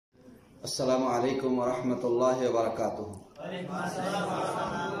আসসালামু আলাইকুম ওয়া রাহমাতুল্লাহি ওয়া বারাকাতুহু।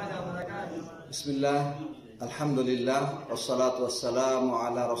 বিসমিল্লাহ, আলহামদুলিল্লাহ, ওয়াসসালাতু ওয়াসসালামু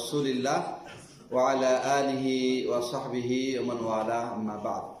আলা রাসূলিল্লাহ ওয়া আলা আলিহি ওয়া সাহবিহি ওয়া মান ওয়ালা, আম্মা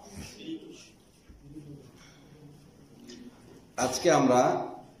বা'দ। আজকে আমরা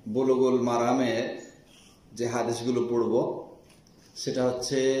বুলুগুল মারামের যে হাদিসগুলো পড়ব সেটা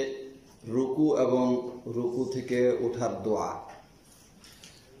হচ্ছে রুকু এবং রুকু থেকে ওঠার দোয়া।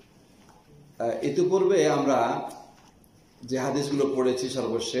 ইতিপূর্বে আমরা যে হাদিসগুলো পড়েছি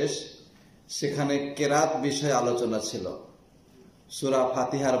সর্বশেষ, সেখানে কেরাত বিষয়ে আলোচনা ছিল। সূরা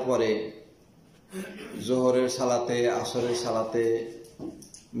ফাতিহার পরে জোহরের সালাতে, আসরের সালাতে,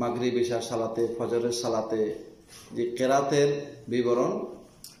 মাগরিব ইশার সালাতে, ফজরের সালাতে যে কেরাতের বিবরণ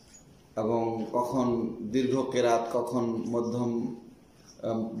এবং কখন দীর্ঘ কেরাত, কখন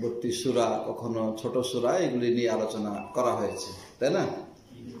মধ্যমবর্তী সূরা, কখনো ছোট সূরা, এগুলি নিয়ে আলোচনা করা হয়েছে, তাই না?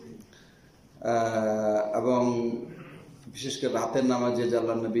 এবং বিশেষ করে রাতের নামাজে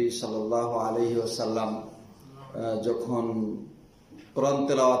আল্লাহর নবী সাল্লাল্লাহু আলাইহি ওয়াসাল্লাম যখন কোরআন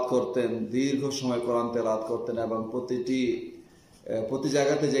তেলাওয়াত করতেন, দীর্ঘ সময় কোরআন তেলাওয়াত করতেন এবং প্রতি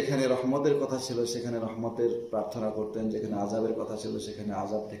জায়গাতে যেখানে রহমতের কথা ছিল সেখানে রহমতের প্রার্থনা করতেন, যেখানে আযাবের কথা ছিল সেখানে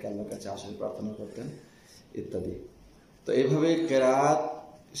আযাব থেকে আল্লাহর কাছে আশ্রয় প্রার্থনা করতেন ইত্যাদি। তো এইভাবে কেরাত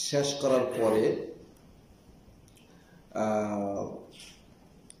শেষ করার পরে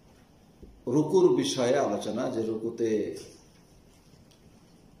রুকুর বিষয়ে আলোচনা, যে রুকুতে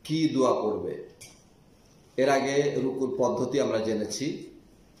কি দোয়া করবে। এর আগে রুকুর পদ্ধতি আমরা জেনেছি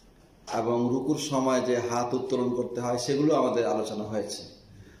এবং রুকুর সময় যে হাত উত্তোলন করতে হয় সেগুলো আমাদের আলোচনা হয়েছে।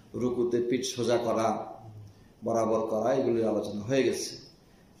 রুকুতে পিঠ সোজা করা, বরাবর করা, এগুলির আলোচনা হয়ে গেছে।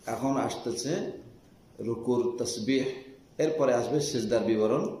 এখন আসতেছে রুকুর তাসবিহ, এরপরে আসবে সিজদার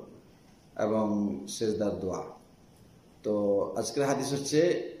বিবরণ এবং সিজদার দোয়া। তো আজকের হাদিস হচ্ছে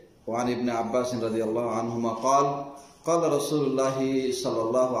ওয়ান ইবনে আব্বাস রাদিয়াল্লাহু আনহুমা قال قال رسول الله صلى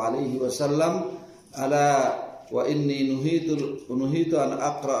الله عليه وسلم الا واني نهيت ان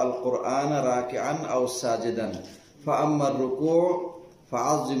اقرا القران راكعا او ساجدا فاما الركوع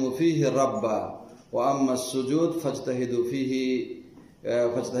فعظموا فيه الرب واما السجود فاجتهدوا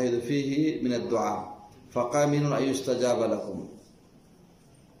فيه من الدعاء فقامنوا ان يستجاب لكم।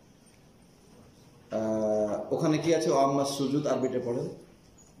 ওখানে কি আছে? ওয়াম্মা সুজুদ আরবিতে পড়েন।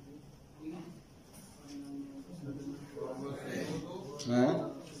 হ্যাঁ,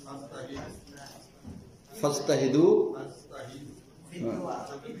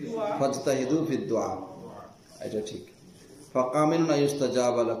 ফাজতাহিদু ফিদ দুআ, এটা ঠিক। ফাকামিন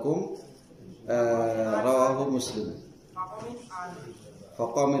আইস্তাজাবা লাকুম, রাওয়াহু মুসলিম।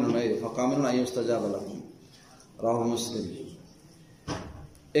 ফাকামিন আইস্তাজাবা লাকুম, রাওয়াহু মুসলিম।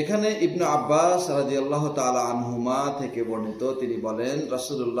 এখানে ইবনে আব্বাস রাদিয়াল্লাহু তাআলা আনহুমা থেকে বর্ণিত, তিনি বলেন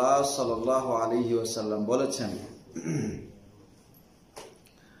রাসূলুল্লাহ সাল্লাল্লাহু আলাইহি ওয়াসাল্লাম বলেছেন,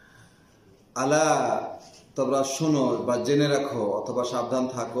 আলা, তোমরা শোনো বা জেনে রাখো অথবা সাবধান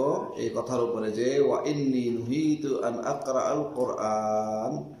থাকো এই কথার উপরে যে ওয়া ইন্নী নুহিতু আন আকরা আল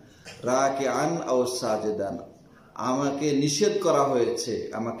কোরআন রাকিআন আও সাজিদান, আমাকে নিষেধ করা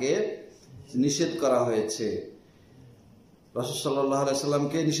হয়েছে রাসূল সাল্লাল্লাহু আলাইহি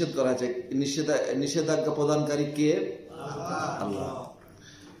সাল্লামকে নিষেধ করা হয়েছে। নিষেধাজ্ঞা প্রদানকারী কে? আল্লাহ।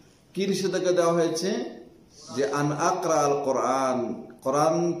 কি নিষেধাজ্ঞা দেওয়া হয়েছে? যে আন আকরা আল কোরআন,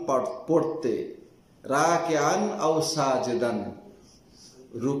 কোরআন পড়তে, রাকিআন আও সাজিদান,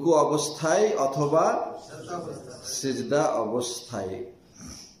 রুকু অবস্থায় অথবা সিজদা অবস্থায়।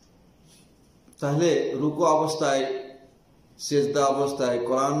 তাহলে রুকু অবস্থায়, সিজদা অবস্থায়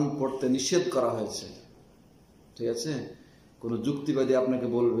কোরআন পড়তে নিষেধ করা হয়েছে। ঠিক আছে? কোন যুক্তিবাদী আপনাকে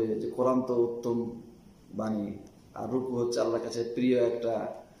বলবে যে কোরআন তো উত্তম বাণী, আর রুকু হচ্ছে আল্লাহর কাছে প্রিয় একটা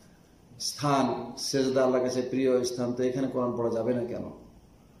স্থান, সিজদা আল্লাহর কাছে প্রিয় স্থান, তো এখানে কোরআন পড়া যাবে না কেন?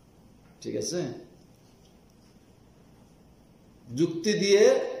 ঠিক আছে? যুক্তি দিয়ে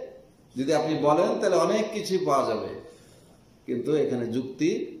যদি আপনি বলেন তাহলে অনেক কিছু পাওয়া যাবে, কিন্তু এখানে যুক্তি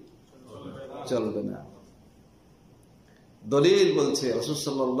চলবে না। দলিল বলছে রাসূল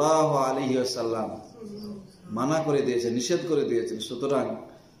সাল্লাল্লাহু আলাইহি ওয়াসাল্লাম মানা করে দিয়েছেন, নিষেধ করে দিয়েছেন। সুতরাং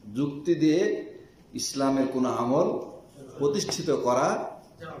যুক্তি দিয়ে ইসলামের কোন আমল প্রতিষ্ঠিত করা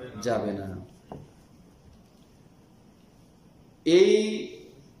যাবে না। এই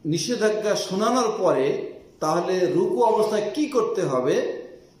নিষেধাজ্ঞা শোনানোর পরে তাহলে রুকু অবস্থায় কি করতে হবে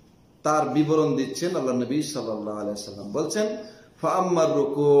তার বিবরণ দিচ্ছেন আল্লাহ নবী সাল্লাল্লাহু আলাইহি ওয়াসাল্লাম। বলছেন ফাআম্মার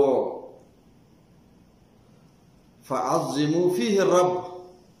রুকু ফাআযিমু ফীহি রাbb,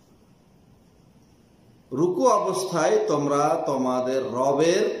 রুকু অবস্থায় তোমরা তোমাদের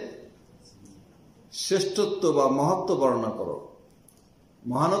রবের শ্রেষ্ঠত্ব বা মহত্ব বর্ণনা করো।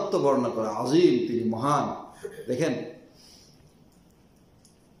 মহানত্ব বর্ণনা করে, আজিম, তিনি মহান। দেখেন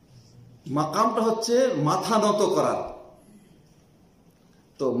মাকামটা হচ্ছে মাথা নত করার।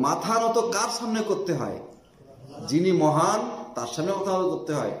 তো মাথা নত কার সামনে করতে হয়? যিনি মহান তার সামনে মাথা নত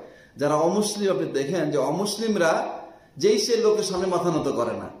করতে হয়। যারা অমুসলিম, আপনি দেখেন যে অমুসলিমরা যেই সে লোকের সামনে মাথা নত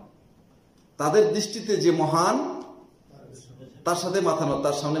করে না, তাদের দৃষ্টিতে যে মহান তার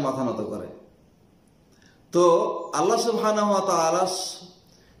সামনে মাথা নত করে। তো আল্লাহ সুবহানাহু ওয়া তাআলা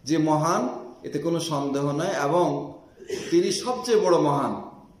যে মহান, এতে কোনো সন্দেহ নাই, এবং তিনি সবচেয়ে বড় মহান।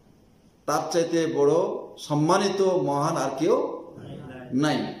 তার চাইতে বড় সম্মানিত মহান আর কেউ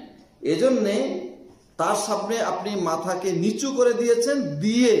নাই। এজন্যে তার সামনে আপনি মাথাকে নিচু করে দিয়েছেন,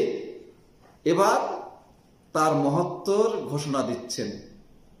 দিয়ে এবার তার মহত্বর ঘোষণা দিচ্ছেন।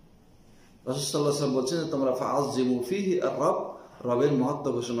 রাসূল সাল্লাল্লাহু আলাইহি ওয়াসাল্লাম বলছেন, তোমরা ফাআযিমু ফীহি আর-রব, রবের মহত্ব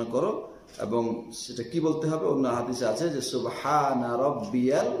ঘোষণা করো। এবং সেটা কি বলতে হবে? অন্য হাদিসে আছে যে সুবহানা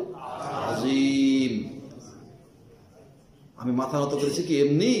রাব্বিয়াল আযীম। আমি মাথা নত করেছি কি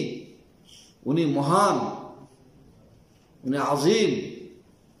এমনি? উনি মহান, উনি আজিম,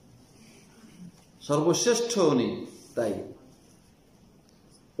 সর্বশ্রেষ্ঠ উনি। তাই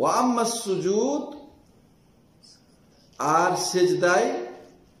ওয়া আম্মাস সুজুদ, আর সিজদায়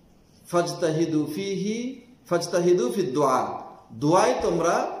ফাজতাহিদু ফিদ দুআ, দোয়ায়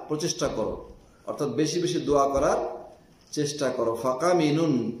তোমরা প্রচেষ্টা করো, অর্থাৎ বেশি বেশি দোয়া করার চেষ্টা করো।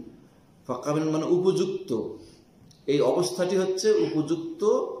 ফাকামিনুন মানে উপযুক্ত, এই অবস্থাটি হচ্ছে উপযুক্ত।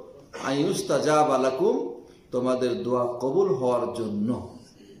 আইয়ুস্তাজাবা লাকুম, তোমাদের দোয়া কবুল হওয়ার জন্য,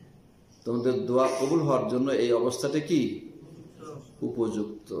 তোমাদের দোয়া কবুল হওয়ার জন্য এই অবস্থাটা কি?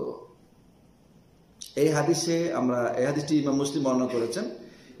 উপযুক্ত। এই হাদিসটি ইমাম মুসলিম বর্ণনা করেছেন।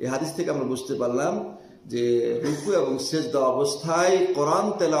 এই হাদিস থেকে আমরা বুঝতে পারলাম যে রুকু এবং সিজদা অবস্থায় কোরআন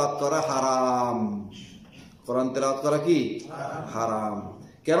তেলাওয়াত করা হারাম। কোরআন তেলাওয়াত করা কি? হারাম।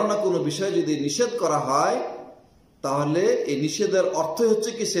 কেননা কোনো বিষয় যদি নিষেধ করা হয়, তাহলে এই নিষেধের অর্থ হচ্ছে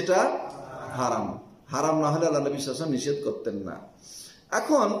কি সেটা হারাম। হারাম না হলে আল্লাহ নবী সাল্লাল্লাহু আলাইহি ওয়াসাল্লাম নিষেধ করতেন না।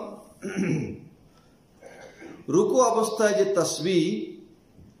 এখন রুকু অবস্থায় যে তাসবিহ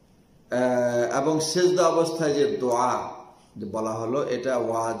এবং সিজদা অবস্থায় যে দোয়া বলা হলো, এটা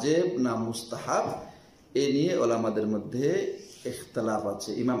ওয়াজিব না মুস্তাহাব, এ নিয়ে উলামাদের মধ্যে ইখতিলাফ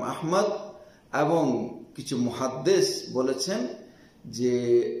আছে। ইমাম আহমদ এবং কিছু মুহাদ্দিস বলেছেন যে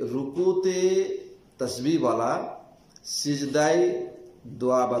রুকুতে তাসবিহ বলা, সিজদায়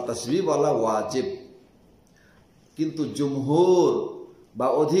দোয়া বা তাসবিহ বলা ওয়াজিব, কিন্তু জুমহুর বা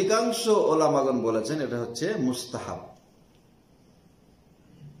অধিকাংশ ওলামাগণ বলেছেন এটা হচ্ছে মুস্তাহাব।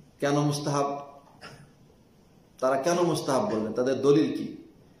 কেন মুস্তাহাব? তারা কেন মুস্তাহাব বললেন? তাদের দলিল কি?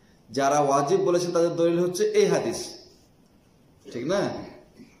 যারা ওয়াজিব বলেছেন তাদের দলিল হচ্ছে এই হাদিস, ঠিক না?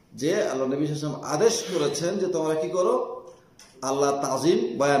 যে আল্লাহ নবী সাল্লাল্লাহু আলাইহি ওয়াসাল্লাম আদেশ করেছেন যে তোমরা কি করো? আল্লাহ তাজিম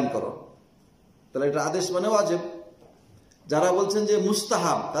বয়ান করো। তাহলে এটা আদেশ মানে ওয়াজিব। যারা বলছেন যে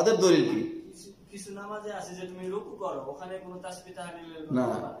মুস্তাহাব, তাদের দলিল কি? কিছু নামাজে আছে যে তুমি রুকু করো, ওখানে কোনো তাসবিহ তাহলিল না।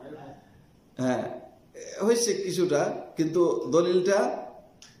 হ্যাঁ, হয়েছে কিছুটা, কিন্তু দলিলটা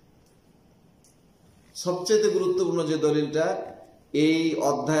সবচেয়ে গুরুত্বপূর্ণ যে দলিলটা, এই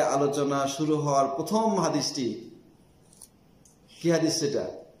অধ্যায় আলোচনা শুরু হওয়ার প্রথম হাদিসটি কি হাদিস? সেটা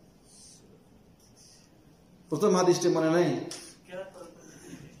প্রথম হাদিসটি মনে নাই?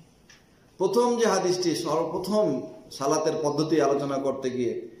 প্রথম যে হাদিসটি, সর্বপ্রথম সালাতের পদ্ধতি আলোচনা করতে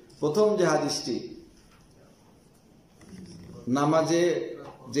গিয়ে প্রথম যে হাদিসটি, নামাজে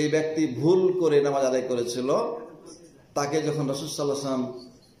যে ব্যক্তি ভুল করে নামাজ আদায় করেছিল, তাকে যখন রাসূল সাল্লাল্লাহু আলাইহি ওয়াসাল্লাম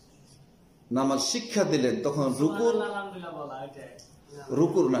নামাজ শিক্ষা দিলেন, তখন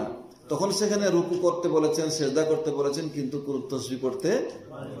রুকুর না, তখন সেখানে রুকু করতে বলেছেন, সিজদা করতে বলেছেন, কিন্তু তাসবিহ করতে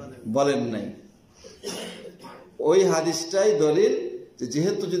বলেন নাই। ওই হাদিসটাই দলিল যে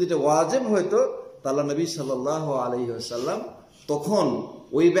যেহেতু যদি এটা ওয়াজিব হইতো, তাহলে নবী সাল্লাল্লাহু আলাইহি ওয়াসাল্লাম তখন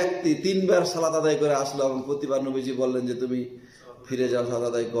ওই ব্যক্তি 3 বার সালাত আদায় করে আসলো, এবং প্রতিবার নবীজি বললেন যে তুমি ফিরে যাও, সালাত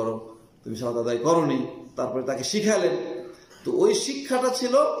আদায় করো, তুমি সালাত আদায় করোনি, তারপরে তাকে শিখালেন। তো ওই শিক্ষাটা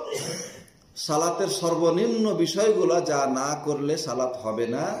ছিল সালাতের সর্বনিম্ন বিষয়গুলো যা না করলে সালাত হবে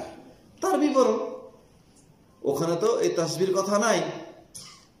না তার বিবরণ। ওখানে তো এই তাসবিহর কথা নাই,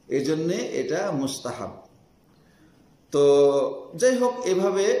 এই জন্যে এটা মুস্তাহাব। তো যাই হোক,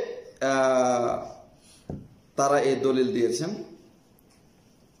 এভাবে তারা এই দলিল দিয়েছেন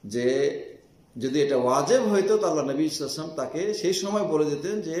যে যদি এটা ওয়াজিব হইতো, তাহলে নবী সাল্লাল্লাহু আলাইহি ওয়াসাল্লাম তাকে সেই সময় বলে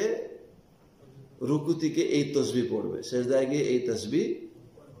দিতেন যে রুকু থেকে এই তাসবিহ পড়বে, সিজদায় গিয়ে এই তাসবিহ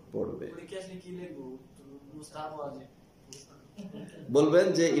পড়বে। বলবেন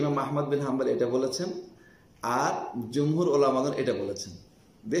যে ইমাম আহমদ বিন হাম্বল এটা বলেছেন, আর জুমহুর উলামাগণ এটা বলেছেন,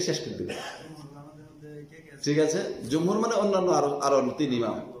 দিয়ে শেষ করে দিবেন। ঠিক আছে, জুমহুর মানে অন্যান্য আরো 3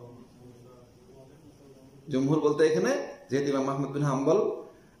 ইমাম। জুমহুর বলতে এখানে যেহেতু ইমাম আহমদ বিন হাম্বল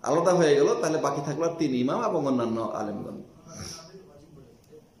আলাদা হয়ে গেল, তাহলে বাকি থাকলো 3 ইমাম এবং অন্যান্য আলেমগণ।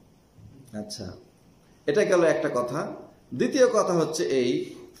 আচ্ছা, এটা গেল একটা কথা। দ্বিতীয় কথা হচ্ছে এই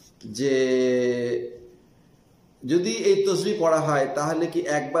যে যদি এই তসবিহ পড়া হয় তাহলে কি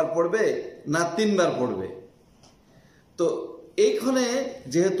একবার পড়বে না 3 বার পড়বে? তো এইখানে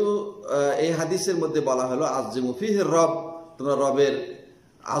যেহেতু এই হাদিসের মধ্যে বলা হলো আযিমু ফিহি রব, তোমরা রবের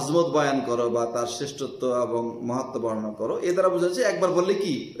আজমত বয়ান করো বা তার শ্রেষ্ঠত্ব এবং মহত্ব বর্ণনা করো, এ দ্বারা বোঝা যাচ্ছে একবার বললে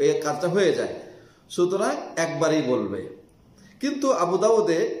কি এই কাজটা হয়ে যায়, সুতরাং একবারই বলবে। কিন্তু আবু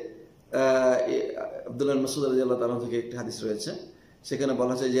দাউদে আব্দুল্লাহ ইবনে মাসউদ রাদিয়াল্লাহু তাআলা থেকে একটি হাদিস রয়েছে, সেখানে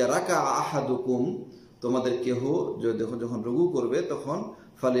বলা হয়েছে যে রাকা আহাদুকুম, তোমাদের কেহ যখন রুকু করবে তখন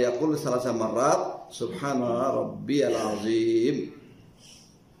ফালিয়াকুল সালাসা মাররাত সুবহানা রাব্বিয়াল আযীম,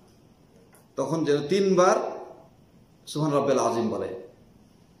 তখন যেন 3 বার সুবহান রাব্বিয়াল আযীম বলে।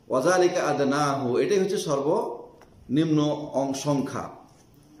 ওয়াজালিকা আদনাহু, এটাই হচ্ছে সর্বনিম্ন সংখ্যা।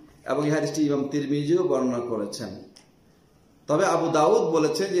 এবং এই হাদিসটি ইমাম তিরমিজিও বর্ণনা করেছেন। তবে আবু দাউদ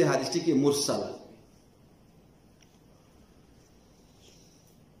বলেছেন যে হাদিসটি কি মুরসাল।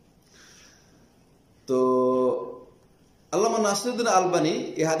 তো আল্লামা নাসিরুদ্দিন আলবানী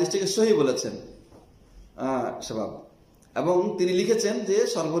এই হাদিসটিকে সহিহ বলেছেন শাবাব, এবং তিনি লিখেছেন যে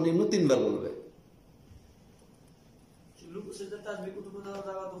সর্বনিম্ন 3 বার বলবে।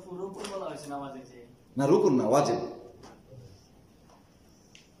 না, রুকুন না, ওয়াজিব।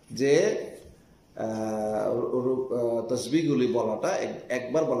 যে তসবিহগুলি বলাটা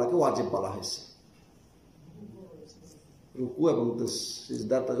একবার বলাকে ওয়াজিব বলা হয়েছে। রুকু এবং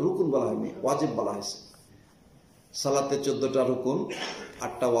সিজদার রুকুন বলা হয়নি, ওয়াজিব বলা হয়েছে। সালাতে 14টা রুকুন,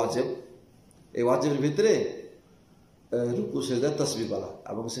 8টা ওয়াজিব। এই ওয়াজিবের ভিতরে রুকু সিজদা তাসবিহ বলা,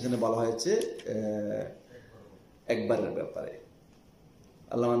 এবং সেখানে বলা হয়েছে একবারের ব্যাপারে।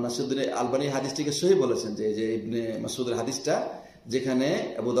 আল্লামা নাসিরুদ্দিন আলবানী হাদিসটিকে সহিহ বলেছেন যে ইবনে মাসউদের হাদিসটা যেখানে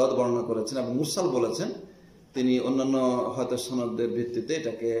আবু দাউদ বর্ণনা করেছেন এবং মুরসাল বলেছেন, তিনি অন্যান্য হয়তো সনদের ভিত্তিতে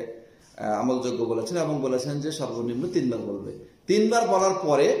এটাকে আমলযোগ্য বলেছেন এবং বলেছেন যে সর্বনিম্ন 3 বার বলবে। 3 বার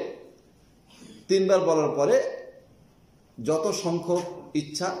বলার পরে যত সংখ্যক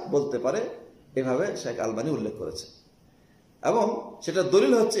ইচ্ছা বলতে পারে, এভাবে শেখ আলবানী উল্লেখ করেছে। এবং সেটা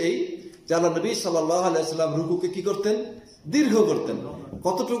দলিল হচ্ছে এই যে আল্লাহ নবী সাল্লাল্লাহু আলাইহি ওয়াসাল্লাম রুকুকে কি করতেন? দীর্ঘ করতেন।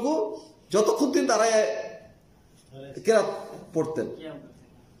 কতটুকু? যতক্ষণ তিনি দাঁড়ায় কিরাত পড়তেন।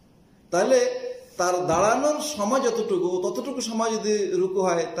 তাহলে তার দাঁড়ানোর সময় যতটুকু, ততটুকু সময় যদি রুকু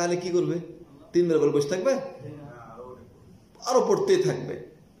হয় তাহলে কি করবে? 3 বার বলে বসে থাকবে? আরো পড়তেই থাকবে।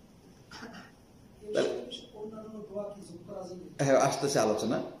 হ্যাঁ, আসতেছে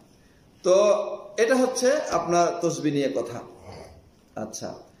আলোচনা। তো এটা হচ্ছে আপনার তসবিহ নিয়ে কথা। আচ্ছা,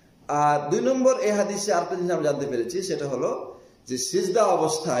 আর 2 নম্বর এই হাদিসে আরেকটা জিনিস আমরা জানতে পেরেছি, সেটা হলো যে সিজদা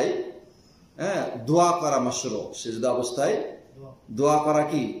অবস্থায় দোয়া করা মাশরু। সিজদা অবস্থায় দোয়া করা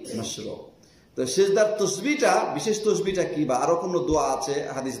কি মাশরু। তো সিজদার তসবিহটা, বিশেষ তসবিহটা কি বা আরো কোনো দোয়া আছে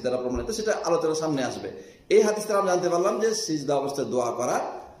হাদিস দ্বারা প্রমাণিত, সেটা আলোচনার সামনে আসবে। এই হাদিস দ্বারা আমরা জানতে পারলাম যে সিজদা অবস্থায় দোয়া করা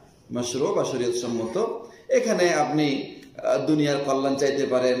মাশরু বা শরীয়ত সম্মত। এখানে আপনি দুনিয়ার কল্যাণ চাইতে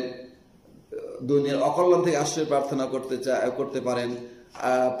পারেন, দুনিয়ার অকল্যাণ থেকে আশ্রয় প্রার্থনা করতে পারেন,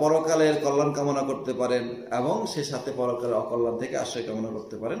 পরকালের কল্যাণ কামনা করতে পারেন, এবং সে সাথে পরকালের অকল্যাণ থেকে আশ্রয় কামনা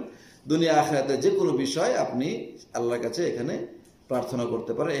করতে পারেন। দুনিয়া আখিরাতে যে কোনো বিষয় আপনি আল্লাহর কাছে এখানে প্রার্থনা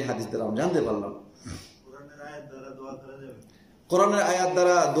করতে পারেন। এই হাদিস দ্বারা আমরা জানতে পারলাম। কোরআনের আয়াত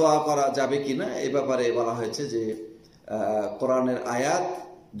দ্বারা দোয়া করা যাবে কিনা এই ব্যাপারে বলা হয়েছে যে কোরআনের আয়াত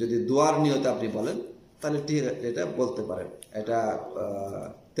যদি দোয়ার নিয়তে আপনি বলেন তাহলে ঠিক এটা বলতে পারেন। এটা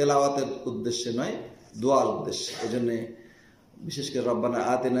তেলাওয়াতের উদ্দেশ্যে নয়, দোয়ার উদ্দেশ্যে। এই জন্যে বিশেষ করে রব্বানা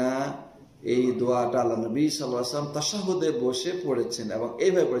আতিনা, এই দোয়াটা আল্লাহ নবী সাল্লাল্লাহু আলাইহি ওয়াসাল্লাম তাশাহুদে বসে পড়েছেন এবং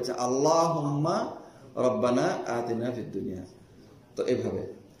এইভাবে পড়েছেন, আল্লাহুম্মা রব্বানা আতিনা ফিদ দুনিয়া। তো এইভাবে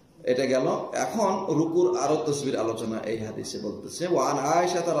এটা গেল। এখন রুকুর আরো তসবির আলোচনা এই হাদিসে বলতেছে, ওয়ান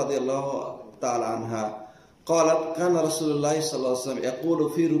আয়েশা রাদিয়াল্লাহু তাআলা আনহা قالت كان رسول الله صلى الله عليه وسلم يقول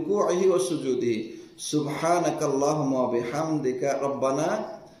في ركوعه وسجوده سبحانك اللهم وبحمدك ربنا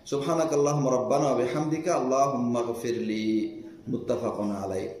سبحانك اللهم ربنا وبحمدك اللهم اغفر لي متفق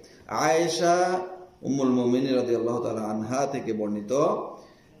عليه। আয়েশা উম্মুল মুমিনিন রাদিয়াল্লাহু তাআলা আনহা থেকে বর্ণিত,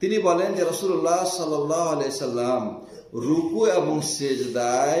 তিনি বলেন যে রাসূলুল্লাহ সাল্লাল্লাহু আলাইহি সাল্লাম রুকু এবং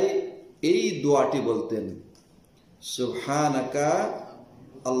সিজদায় এই দোয়াটি বলতেন, সুবহানাকা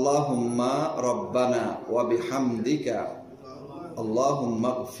আল্লাহুম্মা রব্বানা ওয়া বিহামদিকা আল্লাহুম্মা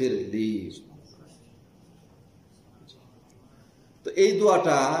গফিরলি। তো এই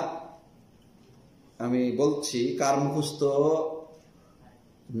দোয়াটা আমি বলছি, কার মুখস্থ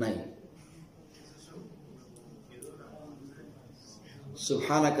নাই?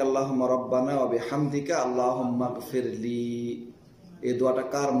 সুবহানাকা আল্লাহুম্মা রাব্বানা ওয়া বিহামদিকা আল্লাহুম্মা গফিরলি, এই দোয়াটা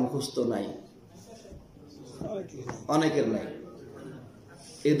কার মুখস্থ নাই? অনেকের নাই।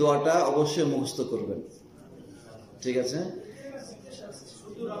 এই দোয়াটা অবশ্যই মুখস্থ করবেন, ঠিক আছে?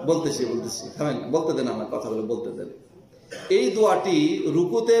 বলতেছি থামেন, বলতে দেন, আমার কথাগুলো বলতে দেন। এই দোয়াটি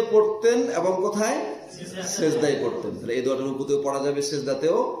রুকুতে পড়তেন এবং কোথায়? সেজদায় পড়তেন। তাহলে এই দোয়াটা রুকুতেও পড়া যাবে,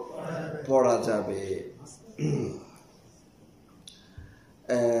 সেজদাতেও পড়া যাবে।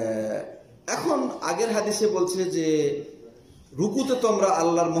 এখন আগের হাদিসে বলছে যে রুকুতে তোমরা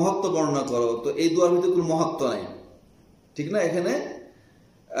আল্লাহর মহত্ব বর্ণনা করো, তো এই দোয়ার ভিতরে কোনো মহত্ব নাই, ঠিক না? এখানে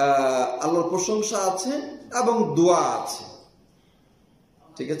আল্লাহর প্রশংসা আছে এবং দোয়া আছে,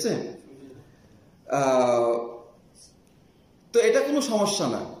 ঠিক আছে? তো এটা কোনো সমস্যা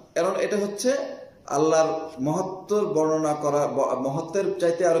না, কারণ এটা হচ্ছে আল্লাহর মহত্বের বর্ণনা করা, মহত্বের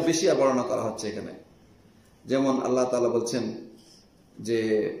চাইতে আরো বেশি বর্ণনা করা হচ্ছে এখানে। যেমন আল্লাহ তাআলা বলছেন যে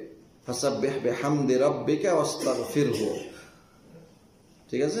ফাসাব্বিহ বিহামদি রাব্বিকা ওয়াস্তাগফিরহু,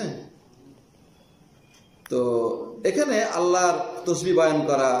 ঠিক আছে? তো এখানে আল্লাহর তাসবিহ বয়ান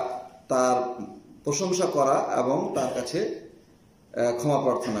করা, তার প্রশংসা করা এবং তার কাছে ক্ষমা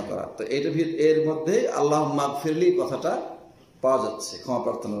প্রার্থনা করা, তো এর মধ্যে আল্লাহ মাগফিরলি কথাটা পাওয়া যাচ্ছে, ক্ষমা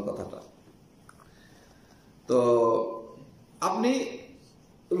প্রার্থনার কথাটা। তো আপনি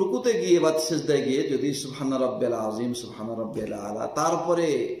রুকুতে গিয়ে বা সিজদায় গিয়ে যদি সুবহানা রাব্বিয়াল আযীম, সুবহানা রাব্বিয়াল আলা, তারপরে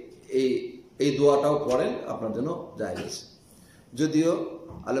এই দোয়াটাও পড়েন, আপনার জন্য জায়েজ। যদিও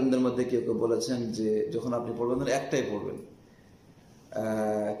আলেমদের মধ্যে কেউ কেউ বলেছেন যে যখন আপনি পড়বেন একটাই পড়বেন,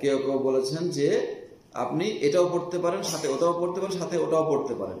 কেউ কেউ বলেছেন যে আপনি এটাও পড়তে পারেন, সাথে ওটাও পড়তে পারেন, সাথে ওটাও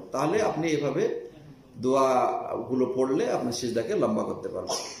পড়তে পারেন, তাহলে আপনি এভাবে দোয়াগুলো পড়লে আপনি সিজদাকে লম্বা করতে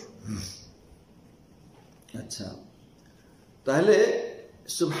পারবেন। আচ্ছা, তাহলে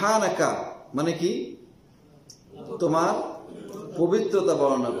সুবহানাকা মানে কি? তোমার পবিত্রতা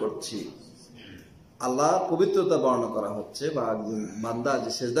বর্ণনা করছি, আল্লাহ পবিত্রতা বর্ণনা করা হচ্ছে, বা বান্দা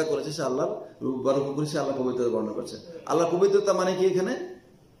যে সেজদা করেছে সে আল্লাহর রূপ করেছে, আল্লাহ পবিত্রতা বর্ণনা করছে। আল্লাহ পবিত্রতা মানে কি? এখানে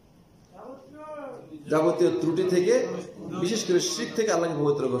যাবতীয় ত্রুটি থেকে, বিশেষ করে শিরক থেকে আল্লাহকে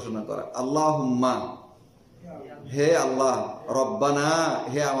পবিত্র ঘোষণা করা। আল্লাহুম্মা, হে আল্লাহ, রব্বানা,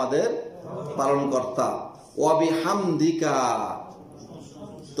 হে আমাদের পালনকর্তা, ওয়া বিহামদিকা,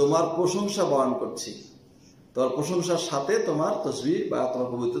 তোমার প্রশংসা বর্ণনা করছি, তোমার প্রশংসার সাথে তোমার তাসবিহ বা তোমার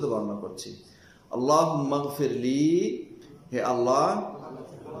পবিত্রতা বর্ণনা করছি। আল্লাহুম্মা গফিরলি, হে আল্লাহ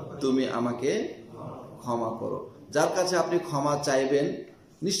তুমি আমাকে ক্ষমা করো। যার কাছে আপনি ক্ষমা চাইবেন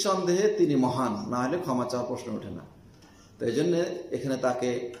নিঃসন্দেহে তিনি মহান, না হলে ক্ষমা চাওয়ার প্রশ্ন ওঠে না। তো এই জন্য এখানে তাকে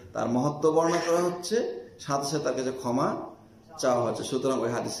তার মহত্ব বর্ণনা করা হচ্ছে, সাথে সাথে তার কাছে ক্ষমা চাওয়া হচ্ছে। সুতরাং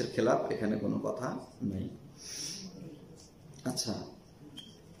ওই হাদিসের খেলাফ এখানে কোনো কথা নেই। আচ্ছা,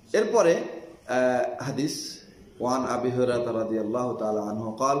 এরপরে হাদিস ওয়ান আবি হুরায়রা রাদিয়াল্লাহু তাআলা আনহু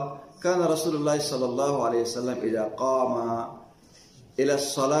قال كان رسول الله صلى الله عليه وسلم إذا قام إلى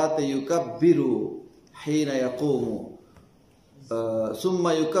الصلاة يكبر حين يقوم ثم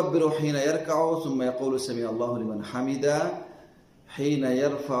يكبر حين يركع ثم يقول سمع الله لمن حمده حين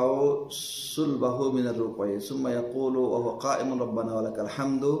يرفع صلبه من الركوع ثم يقول وهو قائم ربنا ولك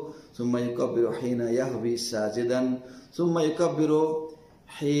الحمد ثم يكبر حين يهوي ساجدا ثم يكبر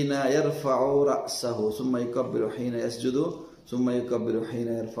حين يرفع رأسه ثم يكبر حين يسجد ثم يكبر حين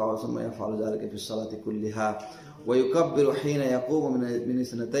يرفع ثم يفعل ذلك في الصلاة كلها ويكبر حين يقوم من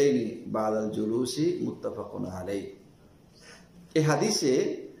اثنتين بعد الجلوس متفق عليه। এই হাদিসে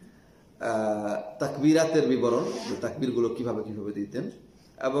তাকবীরাতের বিবরণ, তাকবীরগুলো কিভাবে দিতেন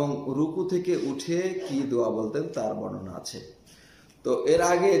এবং রুকু থেকে উঠে কি দোয়া বলতেন তার বর্ণনা আছে। তো এর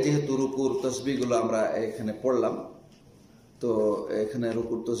আগে যেহেতু রুকুর তাসবিহগুলো আমরা এখানে পড়লাম, তো এখানে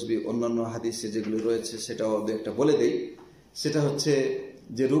রুকুর তাসবিহ অন্যান্য হাদিসে যেগুলো রয়েছে সেটাও দু একটা বলে দেই। সেটা হচ্ছে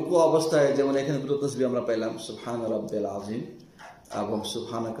যে রুকু অবস্থায় যেমন এখানে দুটো তাসবিহ আমরা পাইলাম, সুবহানা রাব্বিয়াল আযীম এবং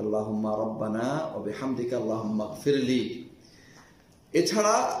সুবহানাকা আল্লাহুম্মা রাব্বানা ওয়া বিহামদিকা আল্লাহুম্মা গফিরলি।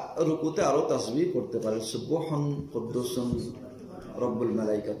 এছাড়া রুকুতে আরো তাসবিহ করতে পারে, সুবহান কুদ্দুসুন রব্বুল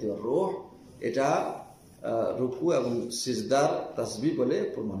মালাইকাতি ওয়ার রূহ, এটা রুকু এবং সিজদার তাসবিহ বলে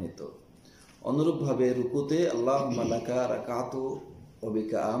প্রমাণিত। অনুরূপভাবে রুকুতে আল্লাহুম্মা লাকা রাকাতু ওয়া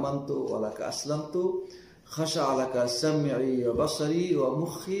বিকা আমানতু ওয়া লাকা আসলামতু খাশা আলাকা সামঈ ওয়া বাসারি ওয়া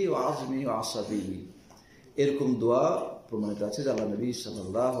মুখি ওয়া আযমি ওয়া আসাবি, এরকম দোয়া প্রমাণিত আছে যা নবী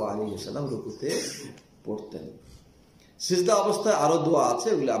সাল্লাল্লাহু আলাইহি ওয়াসাল্লাম রুকুতে পড়তেন। সিজদা অবস্থায় আরো দোয়া আছে,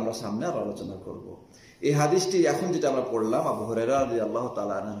 ওগুলো আমরা সামনে আর আলোচনা করব। এই হাদিসটি এখন যেটা আমরা পড়লাম আবু হুরায়রা রাদিয়াল্লাহু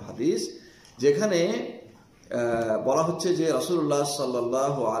তাআলা আনহু হাদিস, যেখানে বলা হচ্ছে যে রাসূলুল্লাহ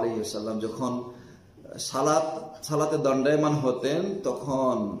সাল্লাল্লাহু আলাইহি ওয়াসাল্লাম যখন সালাতে দণ্ডায়মান হতেন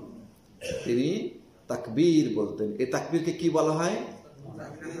তখন তিনি তাকবীর বলতেন। এই তাকবীরকে কি বলা হয়?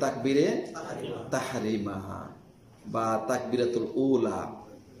 তাকবীরে তাহরিমা বা তাকবীরাতুল উলা,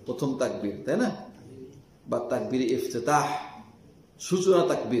 প্রথম তাকবীর, তাই না? বা তাকবীরে ইফতিতাহ, সূচনা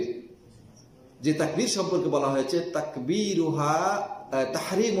তাকবীর। যে তাকবীর সম্পর্কে বলা হয়েছে তাকবীরুহা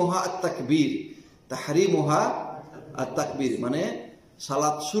তাহরিমুহা আত-তাকবীর, তাহরিমুহা আত-তাকবীর মানে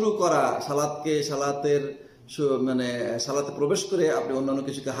সালাত শুরু করা, সালাতে প্রবেশ করে আপনি অন্যান্য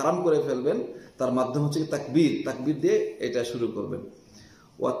কিছুকে হারাম করে ফেলবেন, তার মাধ্যম হচ্ছে তাকবীর, তাকবীর দিয়ে এটা শুরু করবেন।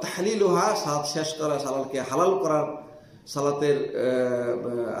 ওয়া তাহলিলুহা, সালাত শেষ করা, সালাতকে হালাল করার, সালাতের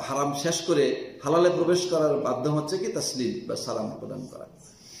হারাম শেষ করে হালালে প্রবেশ করার মাধ্যম হচ্ছে কি তাসলিম বা সালাম প্রদান করা।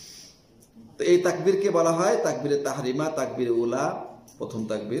 তো এই তাকবীরকে বলা হয় তাকবীরে তাহরিমা, তাকবীরে উলা প্রথম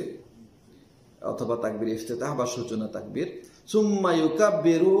তাকবীর, অথবা তাকবীর ইফতিতাহ বা সূচনা তাকবীর। সুম্মা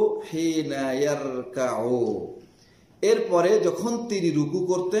ইউকাব্বিরু হিনা ইয়ারকাউ, এরপরে যখন তিনি রুকু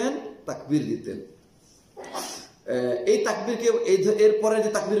করতেন তাকবীর দিতেন। এই তাকবীরকে, এরপরে যে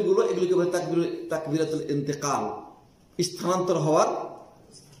তাকবীরগুলো, এগুলোকে বলে তাকবীরাতুল ইন্তিকাল, স্থানান্তর হওয়ার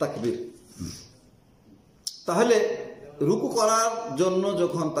তাকবীর। তাহলে রুকু করার জন্য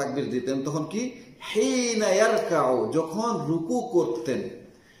যখন তাকবীর দিতেন তখন কি হিনা ইয়ারকাউ, যখন রুকু করতেন।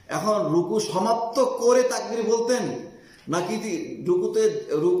 এখন রুকু সমাপ্ত করে তাকবীর বলতেন, নাকি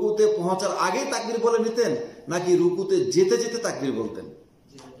রুকুতে পৌঁছার আগে তাকবীর বলে নিতেন, নাকি রুকুতে যেতে যেতে তাকবীর বলতেন?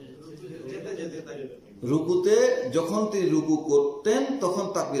 রুকুতে যখন তিনি রুকু করতেন তখন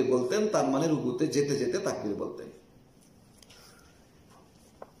তাকবীর বলতেন, তার মানে রুকুতে যেতে যেতে তাকবীর বলতেন।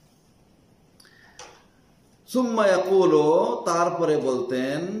 সুম্মা ইয়াকুলু, তারপরে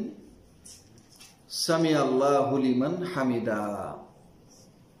বলতেন সামিআল্লাহু লিমান হামিদা।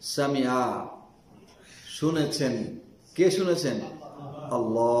 সামিআ, শুনেছেন, কে শুনেছেন?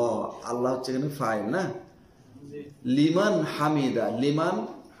 আল্লাহ, আল্লাহ হচ্ছে এখানে ফাইল না? লিমান হামিদা,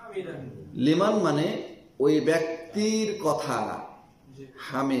 লিমান মানে ওই ব্যক্তির কথা,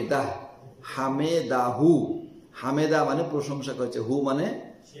 হামিদা, হামেদাহু, হামেদা মানে প্রশংসা করেছে, হু মানে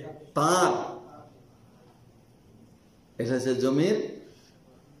তার, এটা হচ্ছে জমির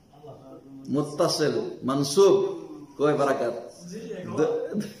মুত্তাসিল মানসুব, কয় বারাকাত,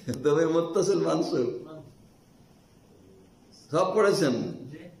 জমির মুত্তাসিল মানসুব সব পড়েছেন,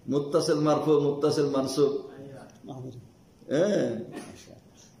 মুত্তাসিল মারফু, মুত্তাসিল মানসুব।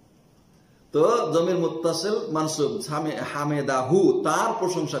 তো জমির মুত্তাসিল মানসুব, হামেদাহু, তার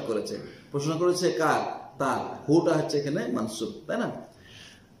প্রশংসা করেছে। প্রশংসা করেছে কার? তার, হুটা হচ্ছে এখানে মানসুব, তাই না?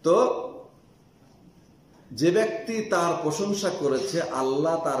 তো যে ব্যক্তি তার প্রশংসা করেছে,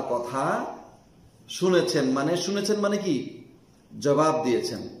 আল্লাহ তার কথা শুনেছেন, মানে কি? জবাব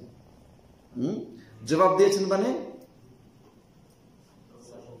দিয়েছেন। জবাব দিয়েছেন মানে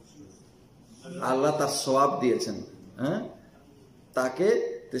আল্লাহ তার সওয়াব দিয়েছেন, তাকে,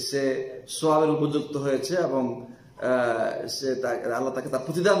 সে সওয়াবের উপযুক্ত হয়েছে এবং আল্লাহ তাকে তার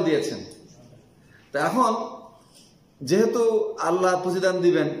প্রতিদান দিয়েছেন। তা এখন যেহেতু আল্লাহ প্রতিদান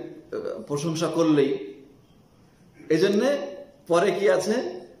দিবেন প্রশংসা করলেই, এই জন্যে পরে কি আছে?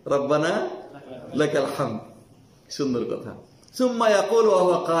 রব্বানা লাকাল হামদ, সুন্দর কথা। সুম্মা ইয়াকুলু ওয়া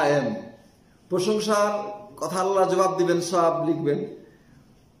হুয়া কায়েম, প্রশংসার কথা আল্লাহ জবাব দিবেন, সওয়াব লিখবেন,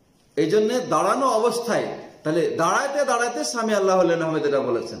 এই জন্য দাঁড়ানো অবস্থায়। তাহলে দাঁড়াইতে দাঁড়াইতে সামি আল্লাহু লিমান হামিদা এটা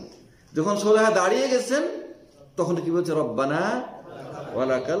বলেছেন। যখন সোজা দাঁড়িয়ে গেছেন তখন কি বলছে? রব্বানা ওয়া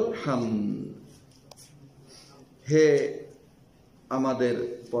লাকাল হামদ, হে আমাদের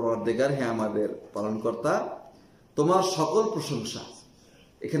পরওয়ারদিগার, হে আমাদের পালনকর্তা, তোমার সকল প্রশংসা।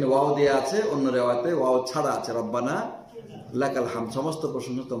 এখানে ওয়াও দেয়া আছে, অন্য রিওয়ায়াতে ওয়াও ছাড়া আছে, রব্বানা লাকাল হামদ, সমস্ত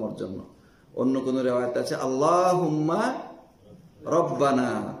প্রশংসা তোমার জন্য। অন্য কোন রিওয়ায়াতে আছে আল্লাহুম্মা রব্বানা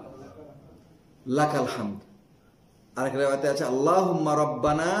লাকাল হামদ, আরেক রিওয়ায়াতে আছে আল্লাহুম্মা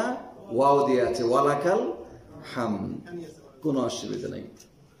রব্বানা, ওয়াও দেয়া আছে ওয়া লাকাল হামদ, কোনো অসুবিধা নেই।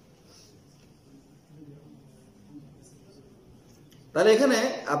 তাহলে এখানে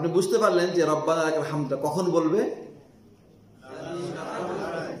আপনি বুঝতে পারলেন যে রব্বানা লাকাল হামদটা কখন বলবে?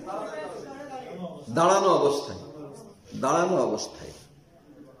 দাঁড়ানো অবস্থায়, দাঁড়ানো অবস্থায়।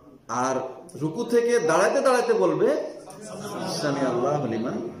 আর রুকু থেকে দাঁড়াতে দাঁড়াতে বলবে সামি আল্লাহু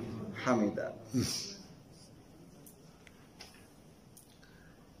লিমান হামিদা।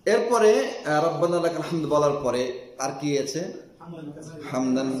 এরপরে রব্বানা লাকাল হামদ বলার পরে আর কি আছে?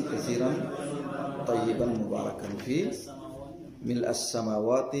 হামদান কাসীরান তাইয়িবান মুবারাকান ফি মিলআস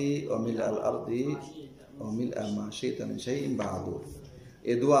সামাওয়াতি ওয়া মিলআল আরদি ওয়া মিলআ মা শাইতা মিন শাইইন বা'দু,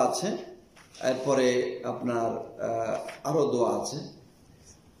 এই দোয়া আছে। এরপরে আপনার আরো দোয়া আছে।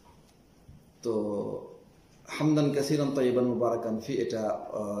 তো হামদান কাসীরান তাইয়িবান মুবারাকান ফি,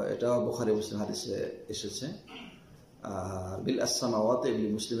 এটা বুখারী মুসলিম হাদিসে এসেছে। আর বিল আস-সামাওয়াতি, এগুলি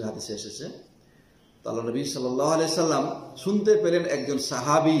মুসলিমের হাদিসে এসেছে। আল্লাহ নবী সাল্লাল্লাহু আলাইহি সাল্লাম শুনতে পেলেন একজন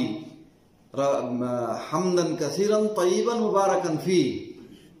সাহাবী হামদান কাসীরান তাইয়িবান মুবারাকান ফি,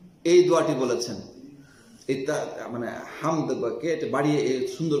 এই দোয়াটি বলেছেন। এটা মানে হামদকে এটা বাড়িয়ে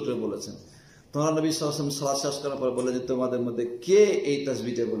সুন্দর করে বলেছেন। তখন নবী সাল্লাল্লাহু আলাইহি ওয়াসাল্লাম সালাত শেষ করার পর বললেন যে তোমাদের মধ্যে কে এই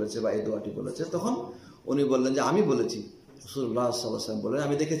তাসবিহটা বলেছে বা এই দোয়াটি বলেছে? তখন উনি বললেন যে আমি বলেছি। রাসূলুল্লাহ সাল্লাল্লাহু আলাইহি ওয়াসাল্লাম বললেন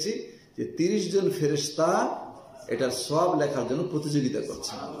আমি দেখেছি যে 30 জন ফেরেশতা এটার সওয়াব লেখার জন্য প্রতিযোগিতা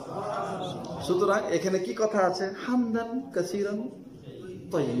করছে। সুতরাং এখানে কি কথা আছে? হামদান কাসীরান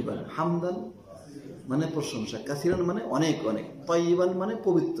তাইয়িবান। হামদান মানে প্রশংসা, কাসীরান মানে অনেক অনেক, তাইয়িবান মানে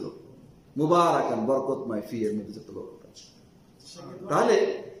পবিত্র, মুবারাকান বরকতময়, ফি এর মধ্যে যত বরকত আছে। তাহলে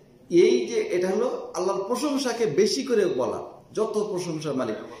এই যে এটা হলো আল্লাহর প্রশংসাকে বেশি করে বলা, যত প্রশংসা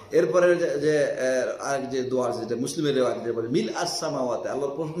মালিক। এরপরে যে আরেক যে দোয়া আছে যেটা মুসলিমের রেওয়ায়েত যে বলে মিল আস-সামাওয়াতি,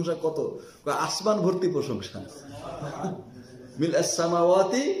 আল্লাহর প্রশংসা কত? আসমান ভর্তি প্রশংসা। মিল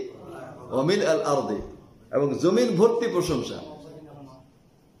আস-সামাওয়াতি ওয়া মিল আল-আরদি, এবং জমিন ভর্তি প্রশংসা।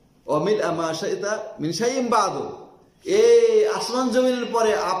 ওয়া মিল মা শাইতা মিন শাইইন বাদু, এই আসমান জমিনের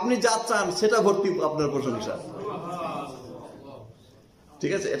পরে আপনি যা চান সেটা ভর্তি আপনার প্রশংসা।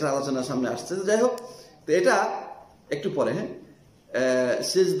 ঠিক আছে, এটা আলোচনার সামনে আসছে। যাই হোক, তো এটা একটু পরে, হ্যাঁ,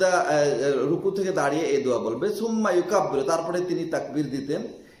 সিজদা রুকু থেকে দাঁড়িয়ে এই দোয়া বলবে। সুম্মা ইউকাব্বিরু, তারপরে তিনি তাকবীর দিতেন।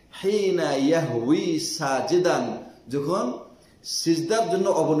 হিনা ইয়াহউই সাজিদান, যখন সিজদার জন্য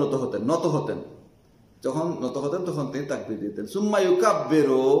অবনত হতেন, নত হতেন, যখন নত হতেন তখন তিনি তাকবীর দিতেন। সুম্মা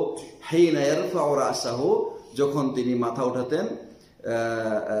ইউকাব্বিরু হিনা ইয়ারফাউ রাসাহু, যখন তিনি মাথা উঠাতেন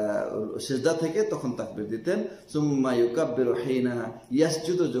সিজদা থেকে তখন তাকবীর দিতেন। সুম্মা ইউকাব্বিরু হিনা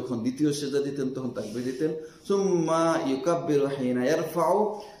ইয়াসজুদু, যখন দ্বিতীয় সিজদা দিতেন তখন তাকবীর দিতেন। সুম্মা ইউকাব্বিরু হিনা ইয়ারফাউ,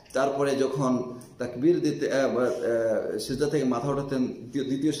 তারপরে যখন তাকবীর দিতে সিজদা থেকে মাথা উঠাতেন,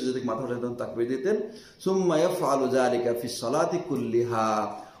 দ্বিতীয় সিজদা থেকে মাথা উঠাতেন তাকবীর দিতেন। সুম্মা ইয়াফআলু যালিকা ফিস সালাতি কুল্লিহা,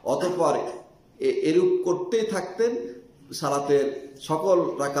 অতঃপর এরূপ করতেই থাকতেন সালাতের সকল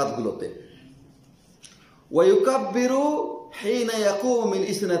রাকাতগুলোতে। ওয়া ইউকাব্বিরু হিনা ইয়াকুমু মিন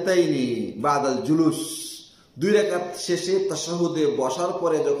ইসনাতাইনি বাদাল জুলুস, দুই রাকাত শেষে তাশাহুদে বসার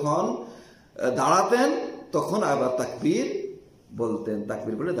পরে যখন দাঁড়াতেন তখন আবার তাকবীর বলতেন,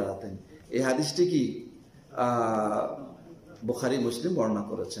 তাকবীর বলে দাঁড়াতেন। এই হাদিসটি কি বুখারী মুসলিম বর্ণনা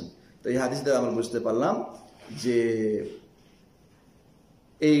করেছেন। তো এই হাদিস দ্বারা আমরা বুঝতে পারলাম যে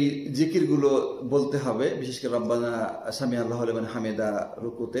এই জিকিরগুলো বলতে হবে, বিশেষ করে রব্বানা সামি আল্লাহু লিমান হামিদা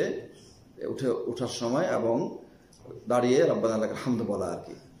রুকুতে ওঠার সময় এবং দাঁড়িয়ে রব্বানা লাকাল হামদ বলা আর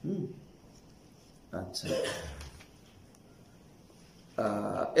কি। আচ্ছা,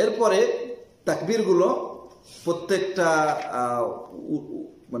 এরপরে তাকবীরগুলো প্রত্যেকটা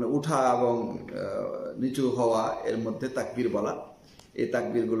মানে উঠা এবং নিচু হওয়া এর মধ্যে তাকবীর বলা, এই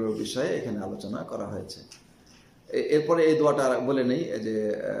তাকবীরগুলোর বিষয়ে এখানে আলোচনা করা হয়েছে। এরপরে এই দোয়াটা বলে নেই, যে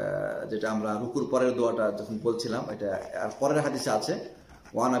যেটা আমরা রুকুর পরের দোয়াটা যখন বলছিলাম, এটা পরের হাদিসে আছে।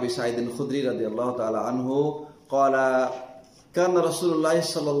 ওয়ান আবি সাঈদ আল-খুদরি রাদিয়াল্লাহু তাআলা আনহু قال كان رسول الله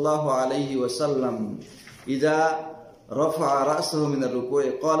صلى الله عليه وسلم إذا رفع رأسه من الركوع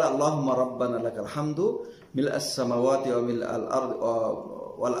قال اللهم ربنا لك الحمد ملء السماوات وملء الأرض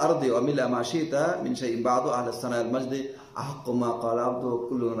والأرض وملء ما شئت من شيء بعد أهل الثناء المجد أحق ما قال عبده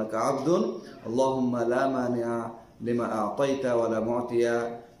كلنا لك عبد اللهم لا مانع لما أعطيت ولا معطي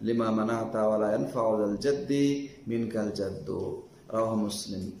لما منعت ولا ينفع ذا الجد منك الجد রাওয়াহু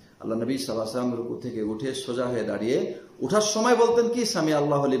মুসলিম। আল্লাহ নবী সাল্লাল্লাহু আলাইহি ওয়াসাল্লাম রুকু থেকে উঠে সোজা হয়ে দাঁড়িয়ে উঠার সময় বলতেন কি সামি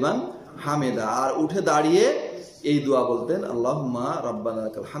আল্লাহু লিমান হামিদা, আর উঠে দাঁড়িয়ে এই দোয়া বলতেন আল্লাহুম্মা রাব্বানা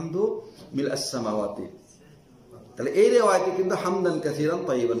লাকাল হামদু মিল আস-সামাওয়াতি। তাহলে এই রিওয়ায়াতে কিন্তু হামদান কাসীরান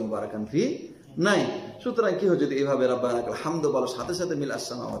তাইয়িবান মুবারাকান ফি নাই। সুতরাং কি হয়, যদি এইভাবে রাব্বানা লাকাল হামদু বলার সাথে সাথে মিল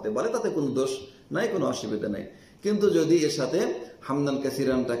আস-সামাওয়াতি বলে তাতে কোনো দোষ নাই, কোনো অসুবিধা নাই। কিন্তু যদি এর সাথে হামদান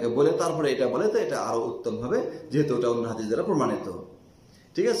কাসীরানটাকে বলে তারপরে এটা বলে তো এটা আরো উত্তম হবে, যেহেতু ওটা অন্য হাদিস দ্বারা প্রমাণিত।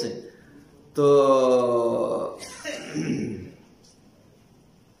 ঠিক আছে, তো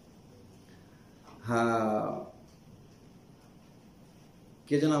হ্যাঁ,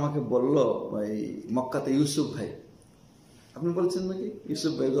 কে যেন আমাকে বললো এই মক্কাতে ইউসুফ ভাই, আপনি বলছেন নাকি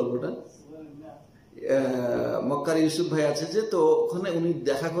ইউসুফ ভাই গল্পটা? মক্কার ইউসুফ ভাই আছে যে, তো ওখানে উনি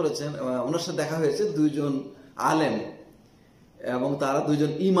দেখা করেছেন, ওনার সাথে দেখা হয়েছে দুইজন আলেম এবং তারা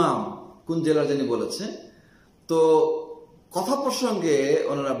দুইজন ইমাম, কোন জেলার জানি বলেছে। তো কথা প্রসঙ্গে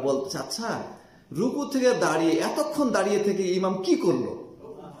ওনারা বলছে, আচ্ছা রুকু থেকে দাঁড়িয়ে এতক্ষণ দাঁড়িয়ে থেকে ইমাম কি করলো?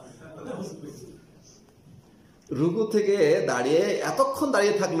 রুকু থেকে দাঁড়িয়ে এতক্ষণ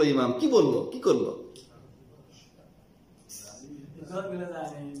দাঁড়িয়ে থাকলো ইমাম, কি বললো, কি করলো?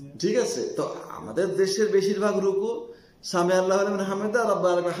 ঠিক আছে, তো আমাদের দেশের বেশিরভাগ রুকু সামি আল্লাহু লিমান হামিদা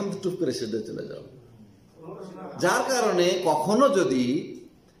রাব্বানা লাকাল হামদু টুপ করে সিজদায় চলে যাও। যার কারণে কখনো যদি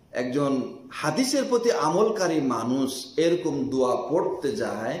একজন হাদিসের প্রতি আমলকারী মানুষ এরকম দোয়া পড়তে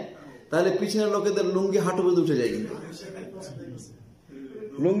যায়, তাহলে পিছনের লোকেদের লুঙ্গি হাঁটু পর্যন্ত উঠে যায়। কিন্তু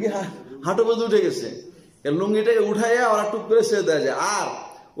লুঙ্গি হাঁটু পর্যন্ত উঠে গেছে, লুঙ্গিটাকে উঠাইয়া ওরা টুক করে ছেড়ে দেওয়া যায়, আর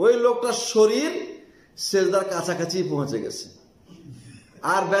ওই লোকটার শরীর সেজদার কাছাকাছি পৌঁছে গেছে।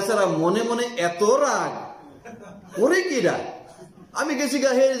 আর বেচারা মনে মনে এত রাগ করে, কি রাগ, আমি গেছি গা,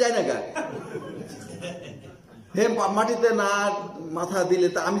 হে যাই না গা, হে মাটিতে না মাথা দিলে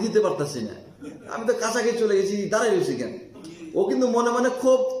তা আমি দিতে পারতাছি না, আমি তো কাছাকাছি চলে গেছি, দাঁড়াই রয়েছি কেন। ও কিন্তু মনে মনে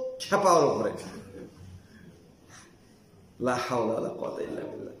খুব খেপা ওর উপরে। লা হাওলা ওয়ালা কুওয়াতা ইল্লা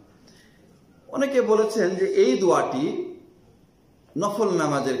বিল্লাহ। অনেকে বলেছেন যে এই দোয়াটি নফল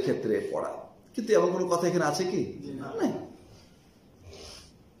নামাজের ক্ষেত্রে পড়া, কিন্তু এমন কোন কথা এখানে আছে কি? নাই।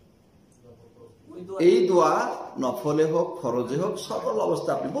 এই দোয়া নফলে হোক ফরজে হোক সকল অবস্থা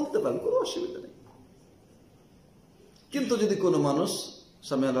আপনি বলতে পারেন, কোনো অসুবিধা নেই। কিন্তু যদি কোনো মানুষ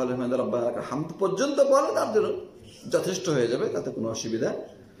সামি আল্লাহু লিমান রাব্বানা লাকাল হামদ পর্যন্ত বলে, তার জন্য যথেষ্ট হয়ে যাবে, তাতে কোনো অসুবিধা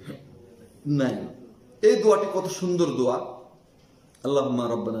নাই। এই দোয়াটি কত সুন্দর দোয়া। আল্লাহুম্মা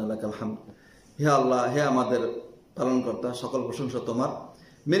রাব্বানা লাকাল হামদ, হে আল্লাহ, হে আমাদের পালনকর্তা, সকল প্রশংসা তোমার।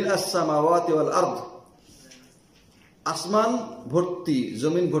 মিন আস-সামাওয়াতি ওয়াল আরদ, আসমান ভর্তি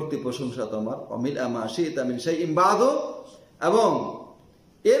জমিন ভর্তি প্রশংসা তোমার। অমিল আমা শিতা মিন শাইইন বাদু, এবং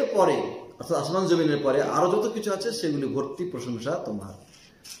এরপরে অর্থাৎ আসমান জমিনের পরে আরো যত কিছু আছে সেগুলি ভর্তি প্রশংসা তোমার।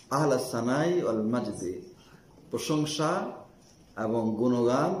 আহলাস সানাই ওয়াল মাজদি, প্রশংসা এবং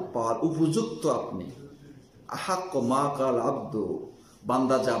গুণগান পাওয়ার উপযুক্ত আপনি। আহাক্ক মা কাল আব্দু,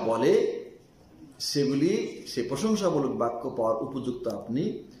 বান্দা যা বলে সেগুলি, সে প্রশংসামূলক বাক্য পাওয়ার উপযুক্ত আপনি।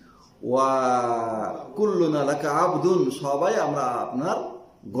 ওয়া কুল্লুনা লাকা আবদুন, সবাই আমরা আপনার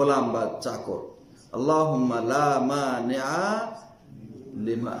গোলাম বা চাকর। আল্লাহুম্মা লা মানিআ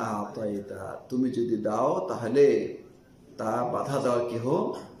লিমা আতাইতা, তুমি যদি দাও তাহলে তা বাধা দেওয়ার কেহ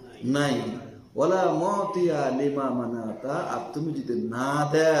নাই। ওয়ালা মুতিয়া লিমা মানাতা, আর তুমি যদি না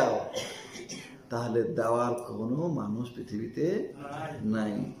দাও তাহলে দেওয়ার কোনো মানুষ পৃথিবীতে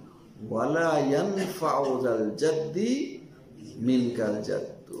নাই। ওয়ালা ইয়ানফাউ যাল জাদ্দি মিনকাল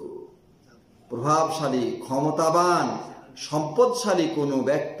জাদ্দু, প্রভাবশালী ক্ষমতাবান সম্পদশালী কোন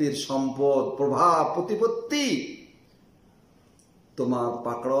ব্যক্তির সম্পদ প্রভাব প্রতিপত্তি তোমার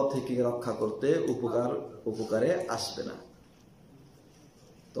পাকড়াও থেকে রক্ষা করতে উপকারে আসবে না।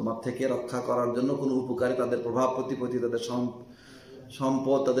 তোমার থেকে রক্ষা করার জন্য কোন উপকারে, তাদের প্রভাব প্রতিপত্তি, তাদের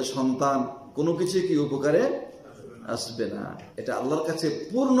সম্পদ, তাদের সন্তান, কোনো কিছু কি উপকারে আসবে না। এটা আল্লাহর কাছে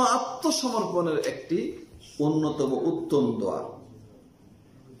পূর্ণ আত্মসমর্পণের একটি অন্যতম উত্তম দোয়া।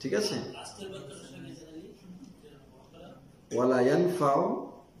 ঠিক আছে। ওয়ালা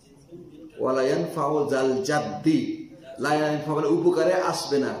ইয়ানফাউ জাল জাদ্দি, লা ইয়ানফাউ উপকারে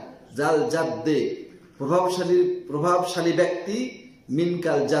আসবে না, জাল জাদ্দে প্রভাবশালী ব্যক্তি,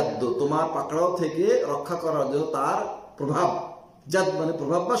 মিনকাল জাদ্দ তোমার পাকড়াও থেকে রক্ষা করার জন্য তার প্রভাব, জাদ মানে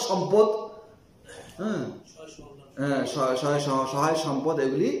প্রভাব বা সম্পদ, সহায় সম্পদ,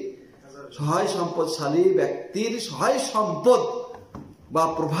 এগুলি সহায় সম্পদশালী ব্যক্তির সহায় সম্পদ বা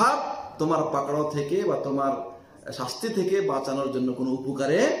প্রভাব তোমার পাকড়াও থেকে বা তোমার শাস্তি থেকে বাঁচানোর জন্য কোনো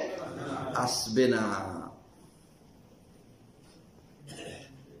উপকারে আসবে না।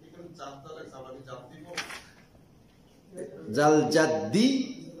 জাল জাদ্দি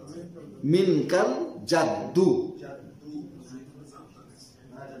মিনকাল জাদ্দু,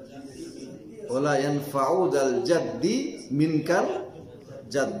 ওয়ালা ইয়ানফাউ জাল জাদ্দি মিনকাল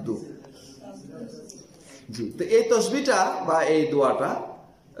জাদ্দু। জি, তো এই তসবিহটা বা এই দোয়াটা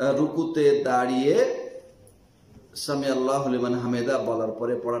রুকুতে দাঁড়িয়ে সামি আল্লাহু লিমান হামিদা বলার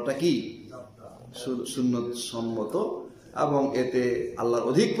পরে পড়াটা কি সুন্নত সম্মত, এবং এতে আল্লাহর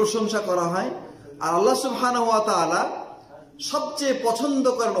অধিক প্রশংসা করা হয়। আর আল্লাহ সুবহানাহু ওয়া তাআলা সবচেয়ে পছন্দ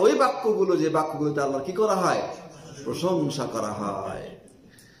করেন ওই বাক্যগুলো, যে বাক্যগুলোতে আল্লাহর কি করা হয়, প্রশংসা করা হয়।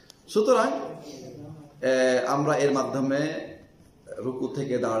 সুতরাং আমরা এর মাধ্যমে রুকু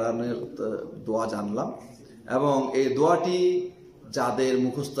থেকে দাঁড়ানোর দোয়া জানলাম, এবং এই দোয়াটি যাদের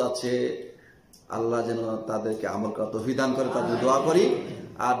মুখস্থ আছে আল্লাহ যেন তাদেরকে আমল করার তৌফিক দান করে, তাদের দোয়া করি।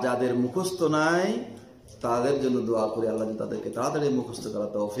 আর যাদের মুখস্থ নাই তাদের জন্য দোয়া করি, আল্লাহ যেন তাদেরকে তাড়াতাড়ি মুখস্থ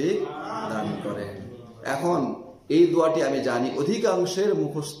করার তৌফিক দান করেন। এখন এই দোয়াটি আমি জানি অধিকাংশের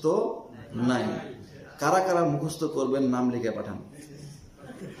মুখস্থ নাই। কারা কারা মুখস্থ করবেন নাম লিখে পাঠান।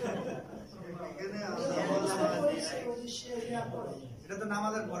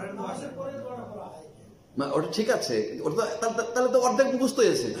 ওটা ঠিক আছে, তাহলে তো অর্ধেক মুখস্থ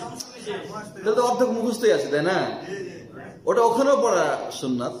আছে, তাহলে তো অর্ধেক মুখস্থ আছে, তাই না? ওটা ওখানেও পড়া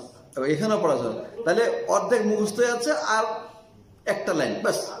সুন্নাত, এখানেও পড়া সুন্নাত, তাহলে অর্ধেক মুখস্থ আছে, আর একটা লাইন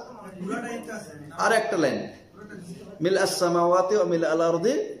বাস, আর একটা লাইন, মিল আস-সামাওয়াতি ওয়া মিল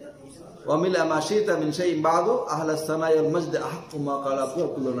আল-আরদি ওয়ামিলা মাশিতা মিন শাইইন বাদু আহলাস সানাই ওয়াল মাজদ আহাক্কু মা ক্বালা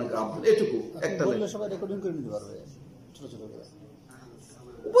কুল্লুনা আব্দুল, এটুকু একটা লাইন সবাই রেকর্ডিং করে নিতে পারবে ছোট ছোট করে।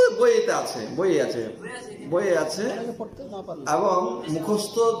 বইতে আছে, বইয়ে আছে পড়তে না পারলে এবং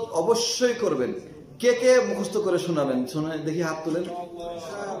মুখস্থ অবশ্যই করবেন। কে কে মুখস্থ করে শোনাবেন? শুনে দেখি, হাত তুলেন।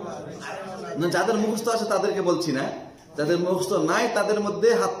 না, যাদের মুখস্থ আছে তাদেরকে বলছি না, যাদের মুখস্থ নাই তাদের মধ্যে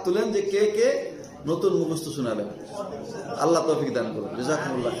হাত তুলেন যে কে কে নতুন মুখস্থ শোনাবেন। আল্লাহ তৌফিক দান করুন,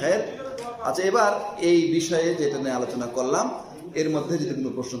 জাযাকুমুল্লাহ খায়ের। আচ্ছা, এবার এই বিষয়ে যেটা নিয়ে আলোচনা করলাম এর মধ্যে যদি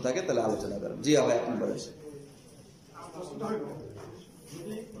কোনো প্রশ্ন থাকে তাহলে আলোচনা করেন। জি ভাই, আপনি বলেন।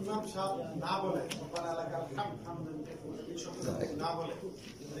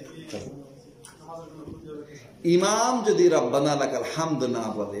 ইমাম যদি রব্বানা লাকাল হামদ না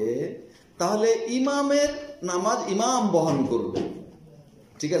বলে তাহলে ইমামের নামাজ ইমাম বহন করবে,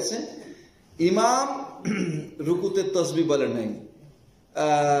 ঠিক আছে? ইমাম রুকুতে তসবিহ বলে নাই,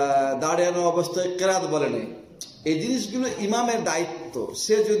 দাঁড়ানো অবস্থায় কেরাত বলে নাই, এই জিনিসগুলো ইমামের দায়িত্ব।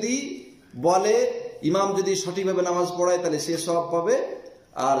 সে যদি বলে, ইমাম যদি সঠিকভাবে নামাজ পড়ায় তাহলে সে সওয়াব পাবে,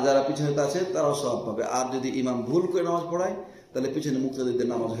 আর যারা পিছনে আছে তারাও সওয়াব পাবে। আর যদি ইমাম ভুল করে নামাজ পড়ায় তাহলে পিছনে মুক্তাদিদের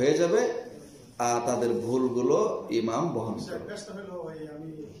নামাজ হয়ে যাবে, আর তাদের ভুলগুলো ইমাম বহন করবে।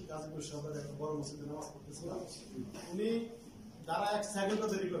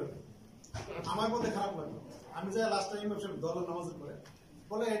 আমার মধ্যে খারাপ লাগে, আমি যাই লাস্ট টাইম দলের নামাজের পরে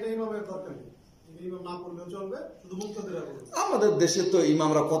বলে এটা ইমামের দরকার নেই, ইমাম না পড়লেও চলবে, শুধু মুক্তাদিরা করবে। আমাদের দেশে তো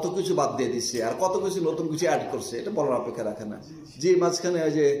ইমামরা কত কিছু বাদ দিয়ে দিচ্ছে আর কত কিছু নতুন কিছু অ্যাড করছে, এটা বলার অপেক্ষা রাখে না। যে মাঝখানে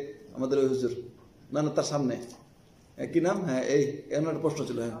ওই যে আমাদের ওই হুজুর, না না তার সামনে কি নাম, হ্যাঁ এই এমন প্রশ্ন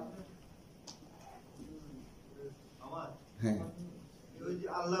ছিল। হ্যাঁ,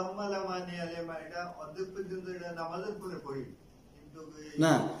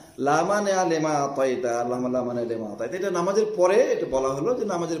 না লামানে আলেমা আতাইতা, আল্লাহুম্মা লামানে আলেমা আতাইতা, এটা নামাজের পরে এটা বলা হলো যে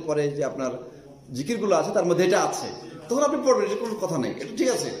নামাজের পরে যে আপনার জিকিরগুলো আছে তার মধ্যে এটা আছে, তখন আপনি পড়বেন, এটা কোনো কথা নেই, এটা ঠিক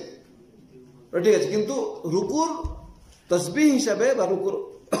আছে, ঠিক আছে। কিন্তু রুকুর তাসবিহ হিসাবে বা রুকুর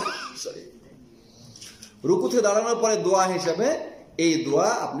রুকু থেকে দাঁড়ানোর পরে দোয়া হিসাবে এই দোয়া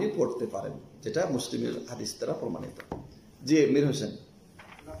আপনি পড়তে পারেন, যেটা মুসলিমের হাদিস দ্বারা প্রমাণিত। জি মীর হোসেন।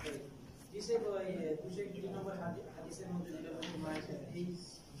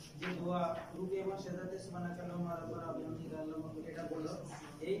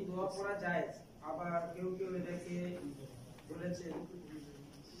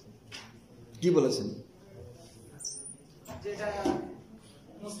 কি বলেছেন?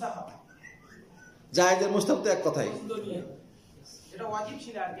 জায়েজের মুস্তাহাব তো এক কথাই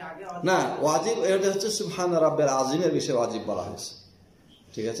না, ওয়াজিব এটা হচ্ছে সুবহান রাব্বিল আযীমের বিষয়ে ওয়াজিব বলা হয়েছে,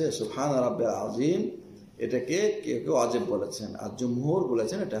 ঠিক আছে? সুবহান রাব্বিল আযীম এটাকে কেউ কেউ ওয়াজিব বলেছেন, আর জুমহুর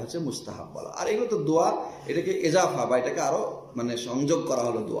বলেছেন এটা হচ্ছে মুস্তাহাব বলা। আর এগুলো তো দোয়া, এটাকে এজাফা বা এটাকে আরো মানে সংযোগ করা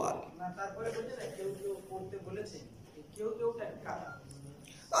হলো দোয়া আর কি।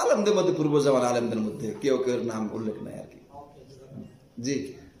 আলেমদের মধ্যে, পূর্ব জামান আলেমদের মধ্যে কেউ কেউ নাম উল্লেখ নাই আর কি। জি,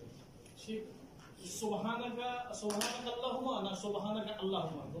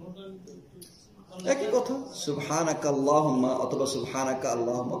 একই কথা, সুবহানাকা আল্লাহুম্মা অথবা সুবহানাকা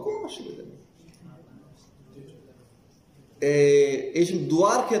আল্লাহুম্মা, কোনো অসুবিধা নেই। এই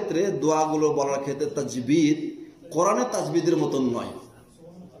দোয়ার ক্ষেত্রে, দোয়াগুলো বলার ক্ষেত্রে তাজবিদ কোরআনের তাজবিদের মতন নয়,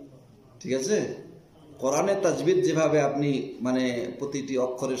 ঠিক আছে? কোরআনের তাজবিদ যেভাবে আপনি মানে প্রতিটি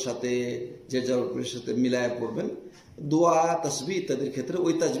অক্ষরের সাথে যে জবরের সাথে মিলায় পড়বেন, দোয়া তাসবিহ ইত্যাদির ক্ষেত্রে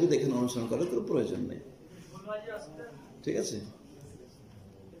ওই তাজবিদ এখানে অনুসরণ করার কোনো প্রয়োজন নেই, ঠিক আছে?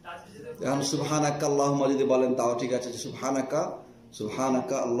 এখন সুবহানাকা আল্লাহুম্মা যদি বলেন তাও ঠিক আছে, সুবহানাকা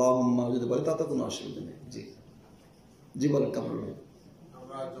সুবহানাকা আল্লাহুম্মা যদি বলেন তাতে কোনো অসুবিধা নেই। জি জি বলেন কামরুল ভাই।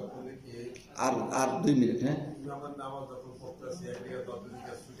 আর 2 মিনিট। হ্যাঁ,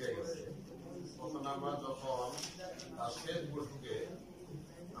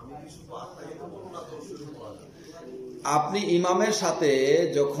 আপনি ইমামের সাথে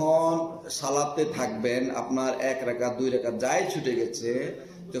যখন সালাতে থাকবেন, আপনার 1 রাকাত 2 রাকাত যাই ছুটে গেছে,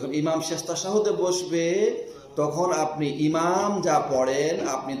 যখন ইমাম শেষ তাশাহুদে বসবে তখন আপনি ইমাম যা পড়েন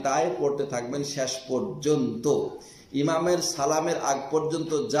আপনি তাই পড়তে থাকবেন শেষ পর্যন্ত। ইমামের সালামের আগ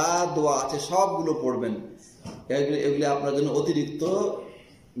পর্যন্ত যা দোয়া আছে সবগুলো পড়বেন। এগুলি আপনার জন্য অতিরিক্ত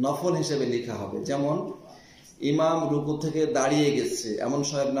নফল হিসেবে লেখা হবে। যেমন ইমাম রুকু থেকে দাঁড়িয়ে গেছে, এমন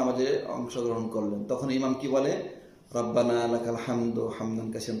সাহেব নামাজে অংশগ্রহণ করলেন, তখন ইমাম কি বলে? রব্বানা লাকাল হামদু হামদান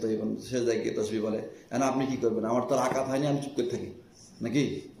কাসিরান তাইয়িবান, সেজদায় গিয়ে তাসবিহ বলে। এখন আপনি কি করবেন? আমার তো রাকাত হয়নি, আমি চুপ করে থাকি নাকি?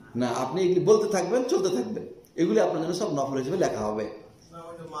 না, আপনি এগুলি বলতে থাকবেন, চলতে থাকবেন, এগুলি আপনার জন্য সব নফল হিসেবে লেখা হবে।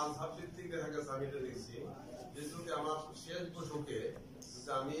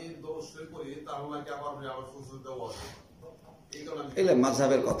 এই কারণে আমি- এগুলো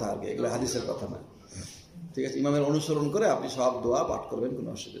মাযহাবের কথা আর কি, এগুলো হাদিসের কথা না। ঠিক আছে, ইমামের অনুসরণ করে আপনি সব দোয়া পাঠ করবেন,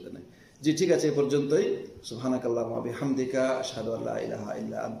 কোনো অসুবিধা নেই। জি ঠিক আছে, এ পর্যন্তই। সুবহানাকাল্লাহুম্মা ওয়া বিহামদিকা আশহাদু আল্লা ইলাহা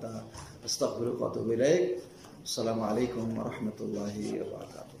ইল্লা আনতা আস্তাগফিরুকা ওয়া আতুবু ইলাইক। আসসালামু আলাইকুম ওয়া রাহমাতুল্লাহি ওয়া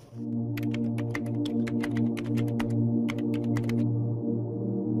বারাকাতুহু।